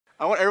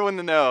I want everyone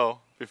to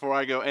know, before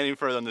I go any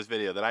further in this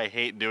video, that I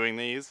hate doing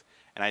these,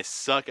 and I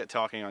suck at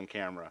talking on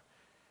camera.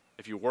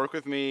 If you work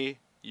with me,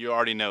 you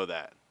already know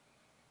that.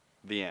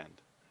 The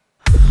end.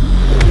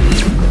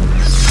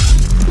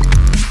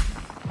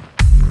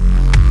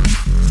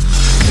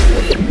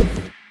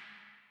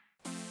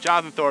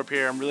 Jonathan Thorpe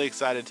here. I'm really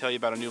excited to tell you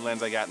about a new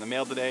lens I got in the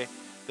mail today.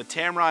 The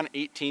Tamron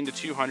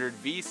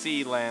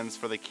 18-200VC lens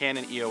for the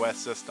Canon EOS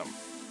system.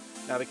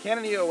 Now, the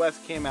Canon EOS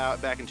came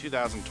out back in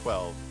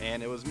 2012,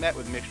 and it was met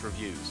with mixed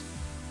reviews.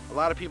 A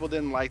lot of people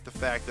didn't like the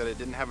fact that it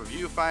didn't have a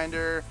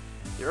viewfinder,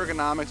 the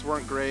ergonomics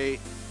weren't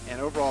great,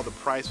 and overall the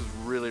price was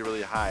really,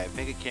 really high. I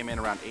think it came in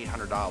around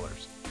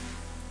 $800.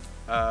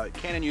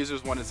 Canon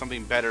users wanted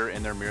something better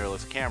in their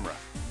mirrorless camera.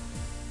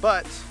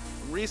 But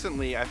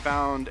recently I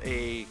found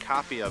a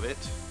copy of it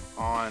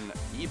on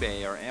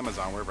eBay or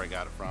Amazon, wherever I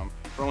got it from,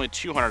 for only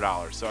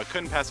 $200. So I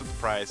couldn't pass up the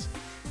price,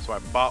 so I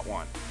bought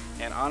one.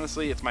 And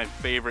honestly, it's my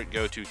favorite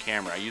go-to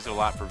camera. I use it a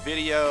lot for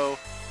video.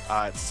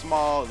 It's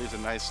small, it leaves a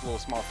nice little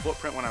small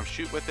footprint when I'm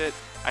shooting with it.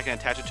 I can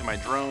attach it to my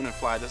drone and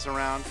fly this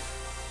around,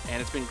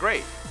 and it's been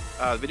great.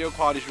 The video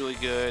quality is really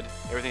good.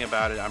 Everything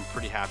about it I'm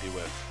pretty happy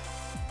with,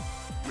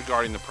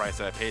 regarding the price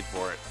that I paid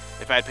for it.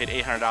 If I had paid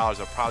 $800,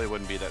 I probably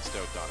wouldn't be that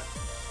stoked on it.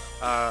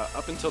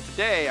 Up until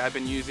today, I've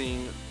been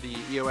using the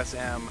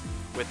EOS-M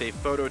with a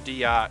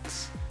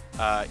Photodiox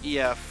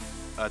EF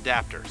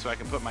adapter, so I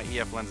can put my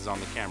EF lenses on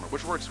the camera,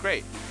 which works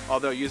great.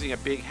 Although using a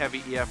big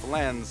heavy EF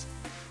lens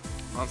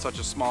on such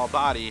a small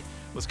body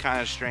was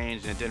kind of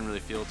strange and it didn't really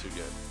feel too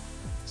good.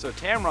 So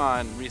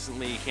Tamron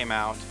recently came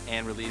out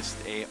and released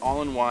a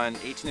all-in-one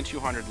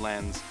 18-200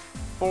 lens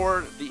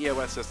for the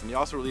EOS system. They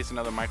also released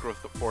another micro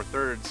four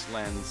thirds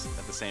lens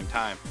at the same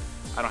time.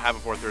 I don't have a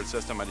 4/3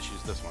 system, I just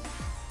use this one.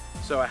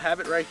 So I have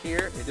it right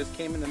here. It just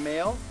came in the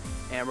mail,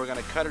 and we're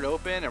gonna cut it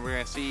open and we're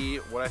gonna see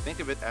what I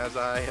think of it as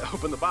I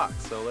open the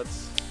box. So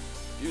let's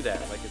do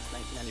that like it's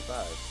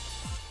 1995.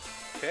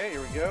 Okay,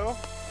 here we go.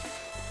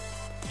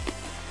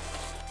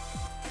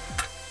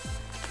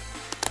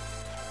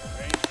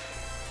 Alright.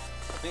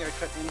 I think I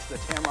cut into the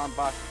Tamron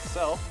box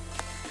itself.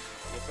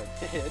 Yes, I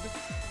did.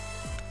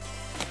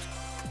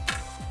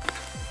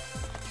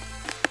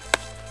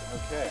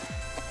 Okay.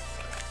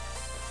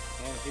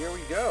 And here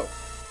we go.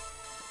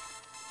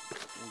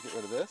 We'll get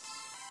rid of this.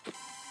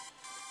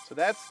 So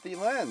that's the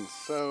lens.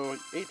 So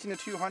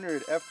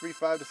 18-200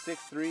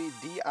 f3.5-6.3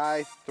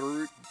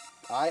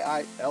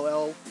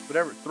 DI/IILL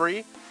whatever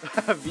 3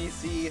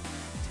 VC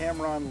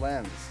Tamron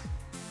lens.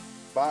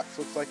 Box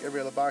looks like every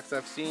other box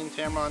I've seen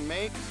Tamron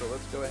make. So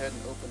let's go ahead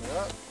and open it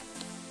up.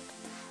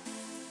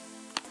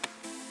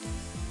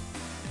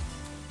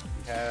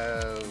 We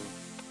have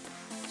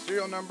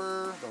serial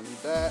number. Don't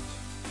need that.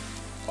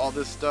 All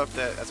this stuff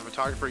that, as a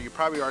photographer, you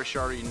probably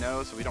already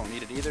know, so we don't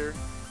need it either.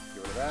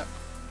 Get rid of that.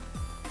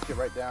 Let's get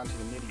right down to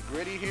the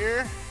nitty-gritty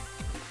here.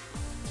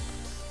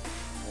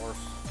 More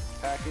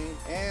packing,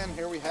 and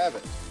here we have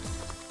it.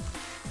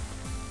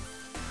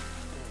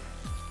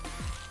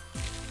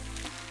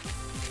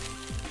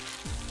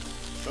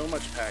 So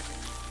much packing.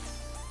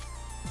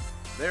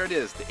 There it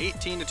is, the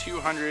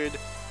 18-200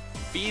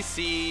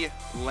 VC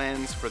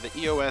lens for the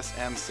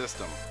EOS-M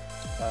system.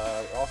 We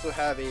also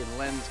have a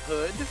lens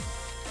hood.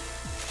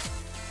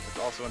 It's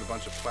also in a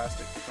bunch of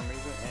plastic for some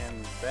reason,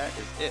 and that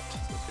is it. So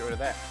let's get rid of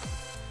that.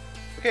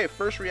 Okay,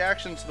 first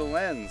reaction to the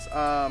lens.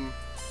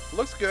 It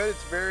looks good.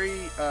 It's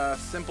very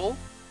simple.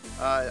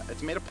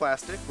 It's made of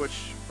plastic,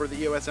 which for the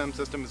EOS-M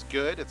system is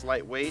good. It's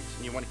lightweight,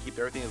 and you want to keep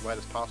everything as light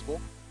as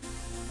possible.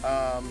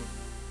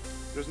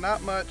 There's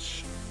not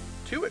much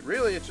to it,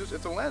 really. It's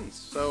a lens.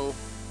 So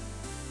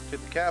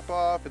take the cap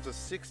off. It's a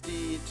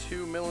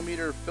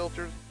 62mm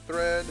filter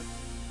thread.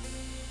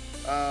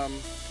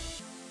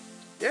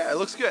 Yeah, it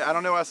looks good. I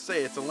don't know what else to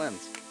say. It's a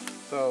lens.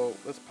 So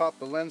let's pop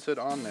the lens hood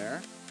on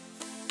there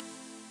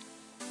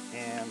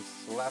and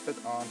slap it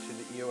onto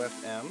the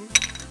EOS-M.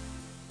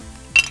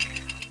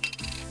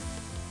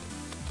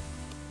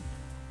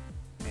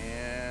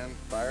 And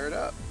fire it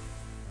up.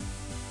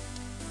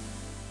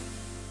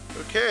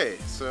 Okay,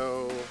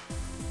 so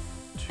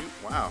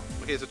wow.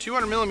 Okay, so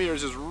 200mm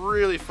is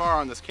really far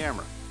on this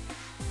camera,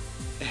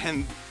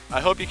 and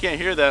I hope you can't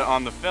hear that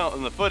on the film,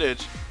 in the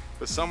footage,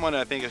 but someone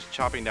I think is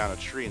chopping down a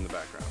tree in the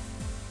background.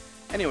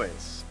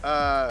 Anyways,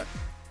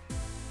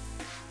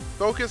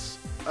 focus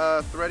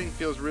threading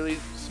feels really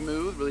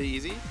smooth, really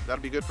easy.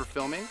 That'll be good for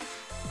filming.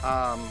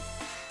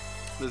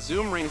 The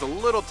zoom ring's a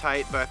little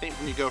tight, but I think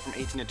when you go from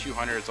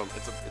 18-200, it's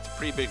a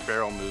pretty big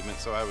barrel movement,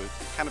 so I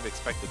kind of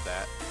expected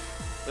that.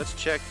 Let's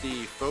check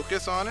the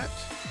focus on it.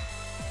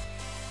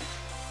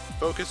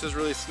 Focus is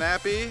really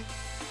snappy.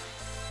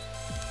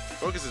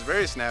 Focus is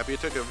very snappy. I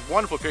took a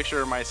wonderful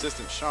picture of my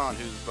assistant Sean,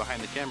 who's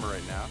behind the camera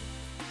right now.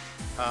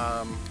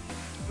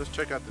 Let's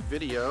check out the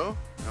video.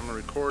 I'm gonna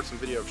record some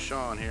video of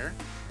Sean here.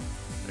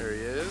 There he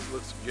is,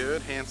 looks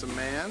good, handsome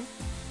man.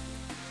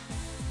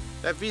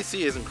 That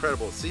VC is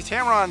incredible. See,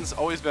 Tamron's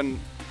always been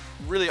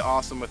really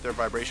awesome with their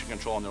vibration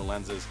control on their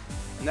lenses,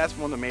 and that's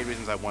one of the main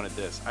reasons I wanted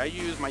this. I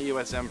use my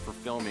EOS-M for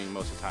filming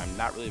most of the time,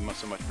 not really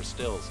so much for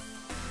stills.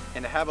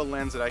 And to have a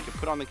lens that I could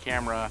put on the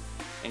camera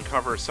and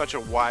cover such a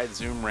wide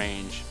zoom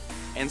range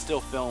and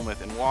still film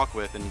with and walk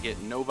with and get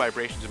no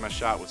vibrations in my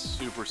shot was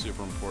super,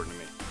 super important to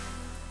me.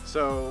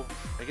 So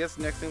I guess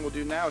the next thing we'll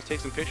do now is take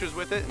some pictures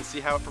with it and see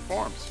how it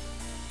performs.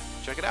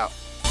 Check it out.